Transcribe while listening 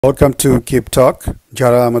Welcome to keep টক।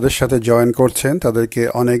 যারা আমাদের সাথে জয়েন করছেন তাদেরকে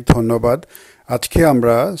অনেক ধন্যবাদ। আজকে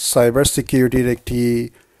আমরা সাইবার সিকিউরিটির একটি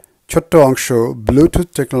ছোট্ট অংশ ব্লুটুথ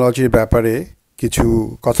টেকনোলজির ব্যাপারে কিছু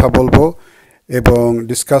কথা বলবো এবং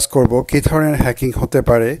ডিসকাস করব কী ধরনের হ্যাকিং হতে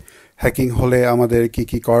পারে, হ্যাকিং হলে আমাদের কি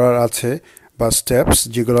কি করার আছে বা স্টেপস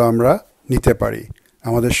যেগুলো আমরা নিতে পারি।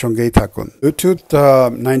 আমাদের সঙ্গেই থাকুন। ব্লুটুথ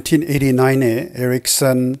 1989-এ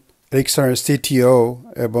এরিকসনের সিটিও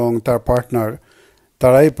এবং তার পার্টনার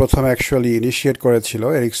তারাই প্রথম অ্যাকচুয়ালি ইনিশিয়েট করেছিল।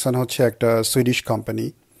 এরিকসন হচ্ছে একটা সুইডিশ কোম্পানি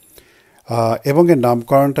এবং এর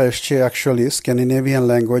নামকরণটা এসছে অ্যাকচুয়ালি স্ক্যান্ডিনেভিয়ান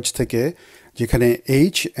ল্যাঙ্গুয়েজ থেকে, যেখানে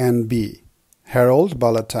HNB হ্যারোল্ড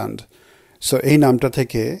বালাটান্ড। সো এই নামটা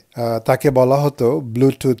থেকে তাকে বলা হতো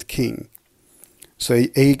ব্লুটুথ কিং। সো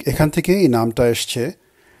এখান থেকে এই নামটা এসছে।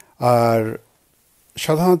 আর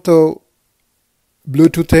সাধারণত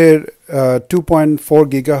ব্লুটুথের 2.4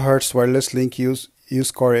 GHz ওয়্যারলেস লিঙ্ক ইউজ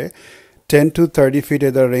করে। 10 to 30 feet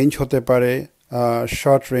এদের রেঞ্জ হতে পারে,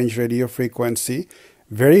 short range radio frequency,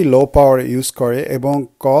 very low power use করে এবং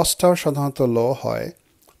কস্টটাও সাধারণত লো হয়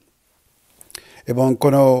এবং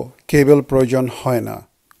কোনো কেবল প্রয়োজন হয় না।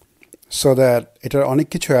 সো দ্যাট এটার অনেক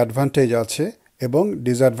কিছু অ্যাডভান্টেজ আছে এবং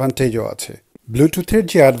ডিসঅ্যাডভান্টেজও আছে। ব্লুটুথের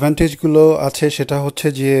যে অ্যাডভান্টেজগুলো আছে সেটা হচ্ছে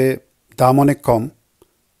যে দাম অনেক কম,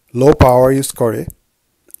 লো পাওয়ার ইউজ করে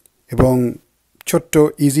এবং ছোট্ট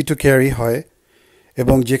ইজি টু ক্যারি হয়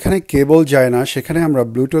এবং যেখানে কেবল যায় না সেখানে আমরা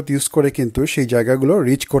ব্লুটুথ ইউজ করে কিন্তু সেই জায়গাগুলো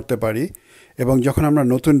রিচ করতে পারি। এবং যখন আমরা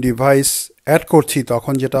নতুন ডিভাইস অ্যাড করছি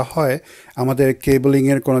তখন যেটা হয়, আমাদের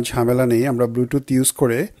কেবলিংয়ের কোনো ঝামেলা নেই। আমরা ব্লুটুথ ইউজ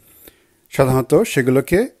করে সাধারণত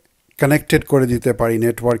সেগুলোকে কানেক্টেড করে দিতে পারি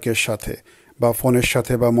নেটওয়ার্কের সাথে বা ফোনের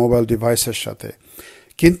সাথে বা মোবাইল ডিভাইসের সাথে।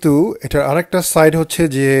 কিন্তু এটার আরেকটা সাইড হচ্ছে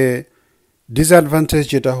যে ডিসঅ্যাডভান্টেজ,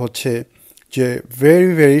 যেটা হচ্ছে যে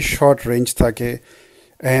ভেরি শর্ট রেঞ্জ থাকে।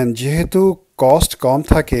 অ্যান্ড যেহেতু কস্ট কম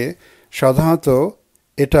থাকে, সাধারণত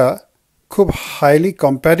এটা খুব হাইলি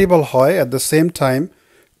কম্প্যাটিবল হয়। অ্যাট দ্য সেম টাইম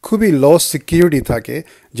খুবই লো সিকিউরিটি থাকে,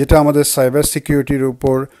 যেটা আমাদের সাইবার সিকিউরিটির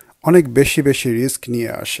উপর অনেক বেশি রিস্ক নিয়ে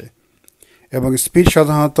আসে। এবং স্পিড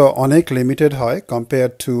সাধারণত অনেক লিমিটেড হয় কম্পেয়ার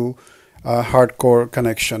টু হার্ডকোর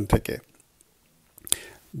কানেকশন থেকে,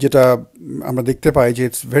 যেটা আমরা দেখতে পাই যে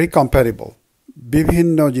ইটস ভেরি কম্প্যাটিবল,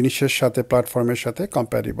 বিভিন্ন জিনিসের সাথে প্ল্যাটফর্মের সাথে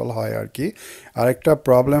কম্প্যাটিবল হয় আর কি। আরেকটা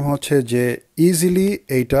প্রবলেম হচ্ছে যে ইজিলি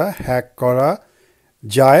এইটা হ্যাক করা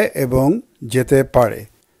যায় এবং যেতে পারে।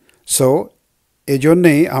 সো এই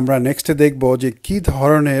জন্যেই আমরা নেক্সটে দেখব যে কী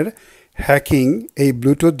ধরনের হ্যাকিং এই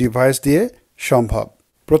ব্লুটুথ ডিভাইস দিয়ে সম্ভব।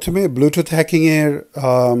 প্রথমে ব্লুটুথ হ্যাকিংয়ের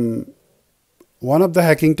ওয়ান অফ দ্য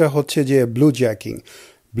হ্যাকিংটা হচ্ছে যে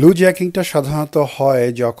ব্লু জ্যাকিংটা সাধারণত হয়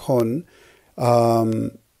যখন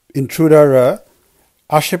ইন্ট্রুডাররা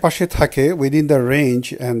আশেপাশে থাকে within the range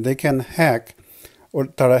and they can hack.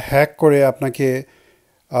 তারা হ্যাক করে আপনাকে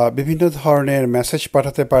বিভিন্ন ধরনের মেসেজ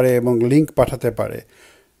পাঠাতে পারে এবং লিঙ্ক পাঠাতে পারে।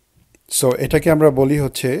 সো এটাকে আমরা বলি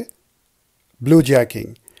হচ্ছে ব্লু জ্যাকিং।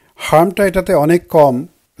 হার্মটা এটাতে অনেক কম,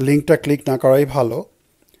 লিঙ্কটা ক্লিক না করাই ভালো।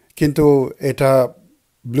 কিন্তু এটা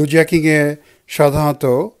ব্লু জ্যাকিংয়ে সাধারণত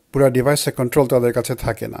পুরো ডিভাইসের কন্ট্রোল তাদের কাছে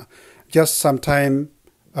থাকে না। জাস্ট সামটাইম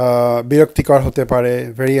বিরক্তিকর হতে পারে,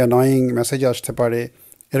 ভেরি অ্যানয়িং মেসেজ আসতে পারে,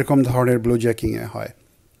 এরকম ধরনের ব্লু জ্যাকিংয়ে হয়।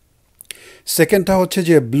 সেকেন্ডটা হচ্ছে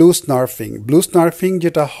যে ব্লু স্নার্ফিং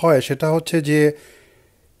যেটা হয় সেটা হচ্ছে যে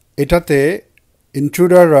এটাতে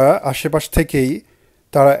ইন্ট্রুডাররা আশেপাশ থেকেই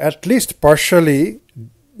তারা অ্যাটলিস্ট পার্শালি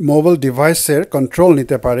মোবাইল ডিভাইসের কন্ট্রোল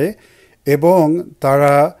নিতে পারে এবং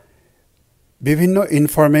তারা বিভিন্ন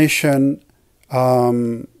information,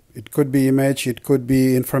 it could be image, it could be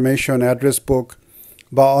information, address book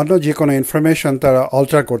বা অন্য যে কোনো ইনফরমেশন তারা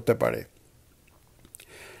অল্টার করতে পারে।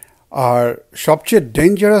 আর সবচেয়ে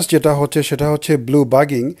ডেঞ্জারাস যেটা হচ্ছে সেটা হচ্ছে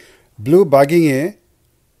ব্লু বাগিংয়ে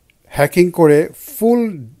হ্যাকিং করে ফুল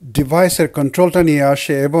ডিভাইসের কন্ট্রোলটা নিয়ে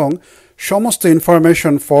আসে এবং সমস্ত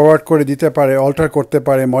ইনফরমেশন ফরওয়ার্ড করে দিতে পারে, অল্টার করতে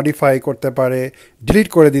পারে, মডিফাই করতে পারে, ডিলিট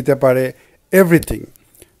করে দিতে পারে, everything.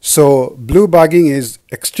 So blue বাগিং is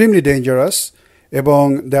extremely dangerous এবং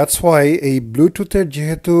দ্যাটস ওয়াই এই ব্লুটুথের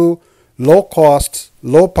যেহেতু লো কস্ট,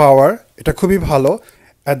 লো পাওয়ার, এটা খুবই ভালো।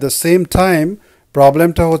 অ্যাট দ্য সেম টাইম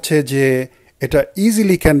প্রবলেমটা হচ্ছে যে এটা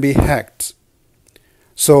easily can be hacked.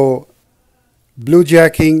 So blue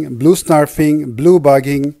jacking, blue স্নার্ফিং, blue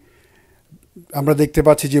বাগিং, আমরা দেখতে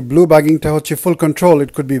পাচ্ছি যে ব্লু বাগিংটা হচ্ছে ফুল control,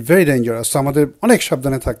 it could be very dangerous. আমাদের অনেক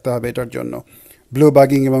সাবধানে থাকতে হবে এটার জন্য, ব্লু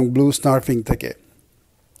বাগিং এবং ব্লু স্নার্ফিং থেকে।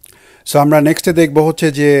 সো আমরা নেক্সটে দেখব হচ্ছে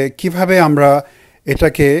যে কিভাবে আমরা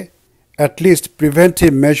এটাকে অ্যাটলিস্ট প্রিভেন্টিভ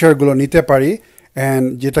মেজারগুলো নিতে পারি অ্যান্ড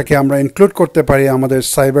যেটাকে আমরা ইনক্লুড করতে পারি আমাদের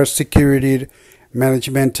সাইবার সিকিউরিটির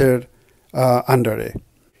ম্যানেজমেন্টের আন্ডারে।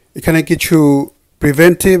 এখানে কিছু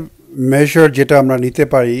প্রিভেন্টিভ মেজার যেটা আমরা নিতে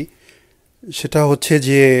পারি সেটা হচ্ছে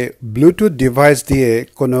যে ব্লুটুথ ডিভাইস দিয়ে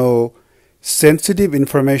কোনো সেন্সিটিভ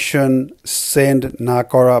ইনফরমেশন সেন্ড না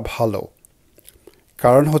করা ভালো।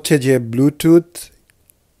 কারণ হচ্ছে যে Bluetooth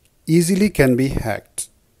easily can be hacked.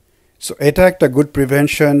 So এটা একটা good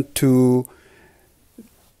prevention two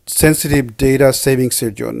sensitive data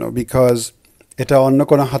সেভিংসের জন্য, বিকজ এটা অন্য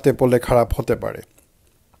কোনো হাতে পড়লে খারাপ হতে পারে।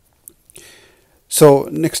 সো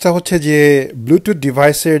নেক্সটটা হচ্ছে যে ব্লুটুথ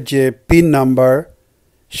ডিভাইসের যে পিন নাম্বার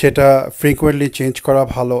সেটা ফ্রিকুয়েন্টলি চেঞ্জ করা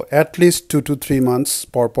ভালো, অ্যাটলিস্ট 2 to 3 months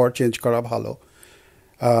পর পর চেঞ্জ করা ভালো,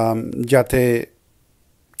 যাতে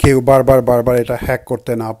কেউ বারবার এটা হ্যাক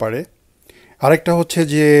করতে না পারে। আরেকটা হচ্ছে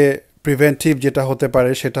যে প্রিভেন্টিভ যেটা হতে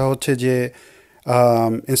পারে সেটা হচ্ছে যে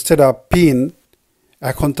ইনস্টেড অফ পিন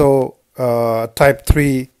এখন তো টাইপ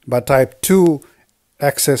 3 বা টাইপ 2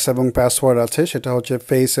 অ্যাক্সেস এবং পাসওয়ার্ড আছে, সেটা হচ্ছে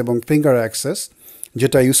ফেস এবং ফিঙ্গার অ্যাক্সেস,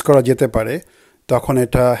 যেটা ইউজ করা যেতে পারে। তখন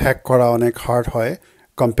এটা হ্যাক করা অনেক হার্ড হয়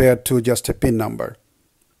compare to just a pin number.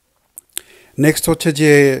 Next হচ্ছে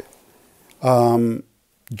যে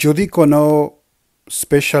যদি কোনো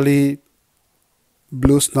স্পেশালি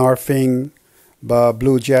ব্লু স্নার্ফিং বা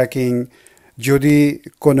ব্লু জ্যাকিং যদি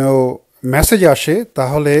কোনো মেসেজ আসে,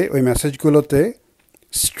 তাহলে ওই মেসেজগুলোতে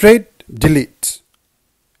স্ট্রেট ডিলিট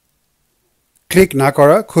ক্লিক না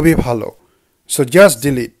করা খুবই ভালো। So just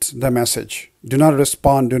delete the message, do not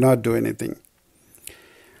respond, do not do anything.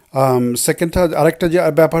 সেকেন্ডটা আরেকটা যে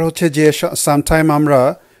ব্যাপার হচ্ছে যে সামটাইম আমরা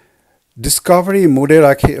ডিসকভারি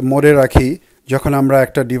মোডে রাখি যখন আমরা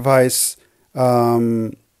একটা ডিভাইস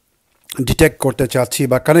ডিটেক্ট করতে চাচ্ছি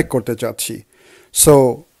বা কানেক্ট করতে চাচ্ছি। সো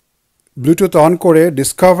ব্লুটুথ অন করে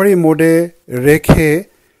ডিসকভারি মোডে রেখে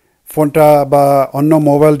ফোনটা বা অন্য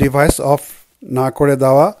মোবাইল ডিভাইস অফ না করে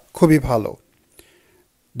দেওয়া খুবই ভালো।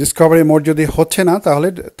 ডিসকভারি মোড যদি হচ্ছে না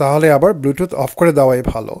তাহলে আবার ব্লুটুথ অফ করে দেওয়াই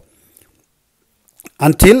ভালো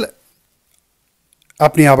আনটিল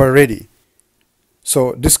আপনি আবার রেডি। সো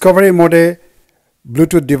ডিসকভারি মোডে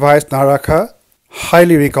ব্লুটুথ ডিভাইস না রাখা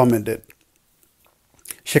হাইলি রিকমেন্ডেড,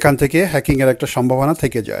 সেখান থেকে হ্যাকিংয়ের একটা সম্ভাবনা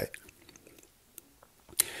থেকে যায়।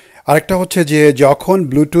 আরেকটা হচ্ছে যে যখন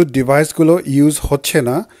ব্লুটুথ ডিভাইসগুলো ইউজ হচ্ছে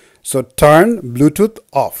না, so turn Bluetooth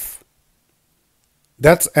of.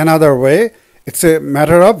 That's another way, it's a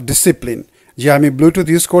matter of discipline যে আমি ব্লুটুথ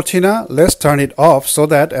ইউজ করছি না, let's turn it off so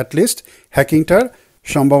that at least হ্যাকিংটার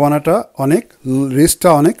সম্ভাবনাটা রিস্কটা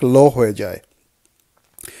অনেক লো হয়ে যায়।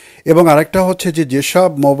 এবং আরেকটা হচ্ছে যে যেসব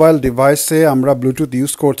মোবাইল ডিভাইসে আমরা ব্লুটুথ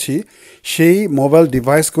ইউজ করছি সেই মোবাইল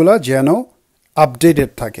ডিভাইসগুলো যেন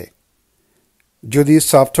আপডেটেড থাকে। যদি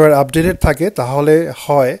সফটওয়্যার আপডেটেড থাকে তাহলে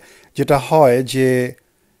যেটা হয় যে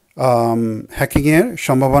হ্যাকিংয়ের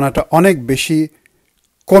সম্ভাবনাটা অনেক বেশি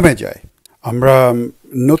কমে যায়। আমরা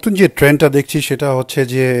নতুন যে ট্রেন্ডটা দেখছি সেটা হচ্ছে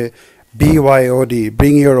যে BYOD,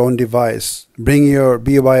 bring your own device,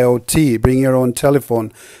 BYOT, bring your own telephone,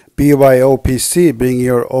 BYOPC, bring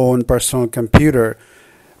your own personal computer,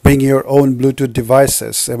 bring your own Bluetooth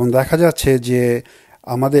devices। এবং দেখা যাচ্ছে যে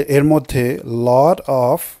আমাদের এর মধ্যে lot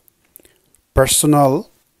of personal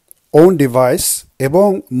own device এবং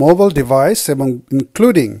mobile device এবং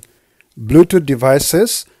including Bluetooth devices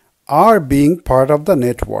are being part of the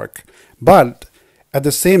network, but at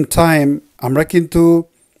the same time আমরা কিন্তু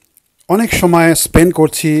অনেক সময় স্পেন্ড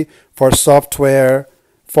করছি for software,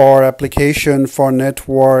 for application, for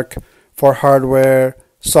network, for hardware,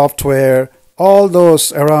 software, all those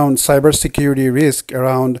around cyber security risk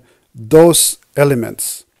around those elements.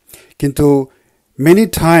 কিন্তু many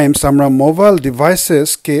times আমরা mobile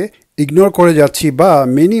ডিভাইসেসকে ignore করে যাচ্ছি বা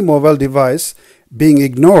many mobile device being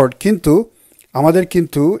ignored, কিন্তু আমাদের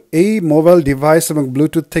কিন্তু এই মোবাইল ডিভাইস এবং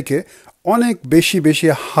ব্লুটুথ থেকে অনেক বেশি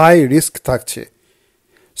হাই রিস্ক থাকছে।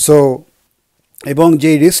 সো এবং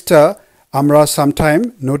যেই রিস্কটা আমরা সামটাইম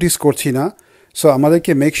নোটিস করছি না। সো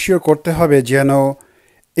আমাদেরকে মেক শিওর করতে হবে যেন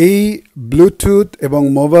এই ব্লুটুথ এবং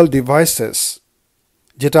মোবাইল ডিভাইসেস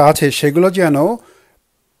যেটা আছে সেগুলো যেন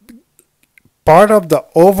part of the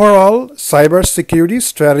overall cyber security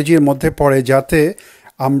স্ট্র্যাটেজির মধ্যে পড়ে, যাতে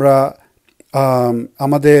আমরা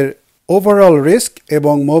আমাদের ওভারঅল রিস্ক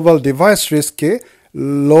এবং মোবাইল ডিভাইস রিস্ককে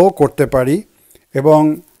লো করতে পারি। এবং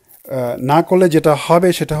না করলে যেটা হবে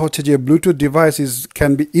সেটা হচ্ছে যে Bluetooth device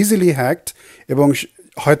can be easily hacked, এবং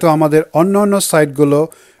হয়তো আমাদের অন্য সাইটগুলো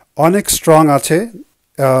অনেক স্ট্রং আছে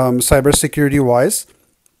সাইবার সিকিউরিটি ওয়াইজ,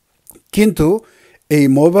 কিন্তু এই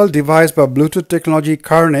মোবাইল ডিভাইস বা ব্লুটুথ টেকনোলজির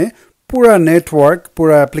কারণে পুরা নেটওয়ার্ক,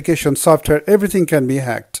 পুরা application, software, everything can be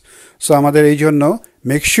hacked. So আমাদের এই জন্য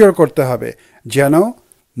মেক শিওর করতে হবে যেন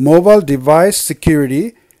mobile device security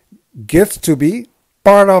Gates two B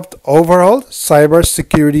part of the overall cyber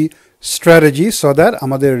security strategy so that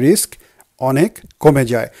আমাদের রিস্ক অনেক কমে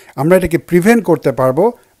যায়। আমরা এটাকে প্রিভেন্ট করতে পারবো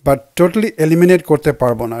বাট টোটালি এলিমিনেট করতে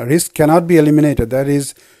পারবো না। Risk cannot B eliminated, that is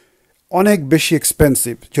অনেক বেশি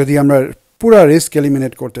এক্সপেন্সিভ যদি আমরা পুরা রিস্ক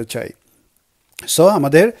এলিমিনেট করতে চাই। সো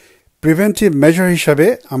আমাদের প্রিভেন্টিভ মেজার হিসাবে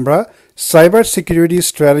আমরা সাইবার সিকিউরিটি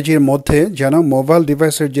স্ট্র্যাটেজির মধ্যে যেন মোবাইল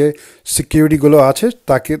ডিভাইসের যে সিকিউরিটিগুলো আছে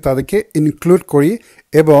তাদেরকে ইনক্লুড করি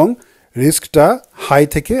এবং রিস্কটা হাই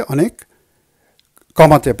থেকে অনেক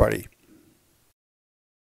কমাতে পারি।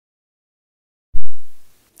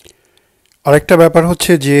 আরেকটা ব্যাপার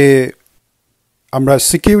হচ্ছে যে আমরা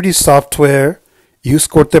সিকিউরিটি সফটওয়্যার ইউজ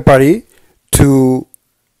করতে পারি two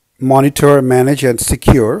monitor, manage and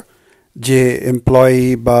secure যে এমপ্লয়ি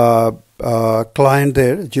বা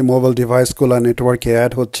ক্লায়েন্টদের যে মোবাইল ডিভাইসগুলো নেটওয়ার্কে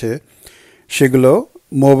অ্যাড হচ্ছে সেগুলো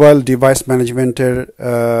মোবাইল ডিভাইস ম্যানেজমেন্টের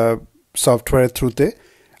সফটওয়্যারের থ্রুতে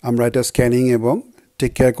আমরা এটা স্ক্যানিং এবং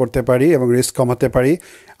টেক কেয়ার করতে পারি এবং রিস্ক কমাতে পারি।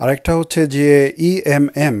 আরেকটা হচ্ছে যে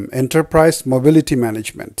EMM, এন্টারপ্রাইজ মোবিলিটি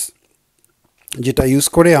ম্যানেজমেন্ট, যেটা ইউজ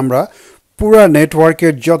করে আমরা পুরা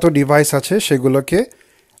নেটওয়ার্কের যত ডিভাইস আছে সেগুলোকে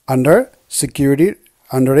আন্ডার সিকিউরিটির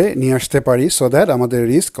আন্ডারে নিয়ে আসতে পারি, সো দ্যাট আমাদের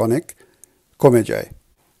রিস্ক অনেক কমে যায়।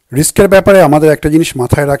 রিস্কের ব্যাপারে আমাদের একটা জিনিস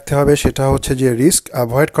মাথায় রাখতে হবে, সেটা হচ্ছে যে রিস্ক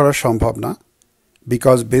অ্যাভয়েড করা সম্ভব না,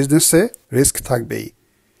 বিকজ বিজনেসে রিস্ক থাকবেই।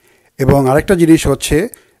 এবং আরেকটা জিনিস হচ্ছে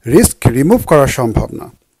রিস্ক রিমুভ করা সম্ভব না,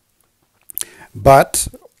 বাট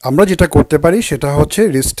আমরা যেটা করতে পারি সেটা হচ্ছে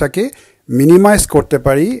রিস্কটাকে মিনিমাইজ করতে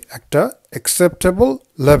পারি একটা অ্যাকসেপ্টেবল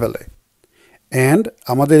লেভেলে। অ্যান্ড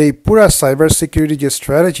আমাদের এই পুরা সাইবার সিকিউরিটি যে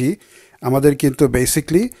স্ট্র্যাটেজি আমাদের কিন্তু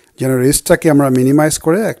বেসিকলি যেন রিস্কটাকে আমরা মিনিমাইজ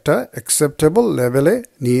করে একটা অ্যাকসেপ্টেবল লেভেলে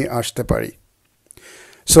নিয়ে আসতে পারি।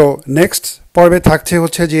 সো নেক্সট পর্বে থাকছে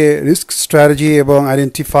হচ্ছে যে রিস্ক স্ট্র্যাটেজি এবং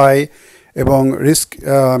আইডেন্টিফাই এবং রিস্ক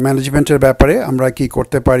ম্যানেজমেন্টের ব্যাপারে আমরা কি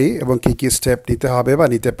করতে পারি এবং কি কি স্টেপ নিতে হবে বা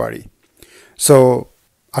নিতে পারি। সো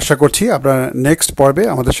আশা করছি আপনারা নেক্সট পর্বে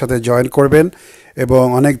আমাদের সাথে জয়েন করবেন এবং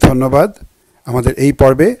অনেক ধন্যবাদ আমাদের এই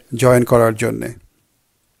পর্বে জয়েন করার জন্যে।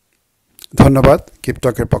 ধন্যবাদ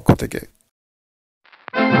কিপটকের পক্ষ থেকে।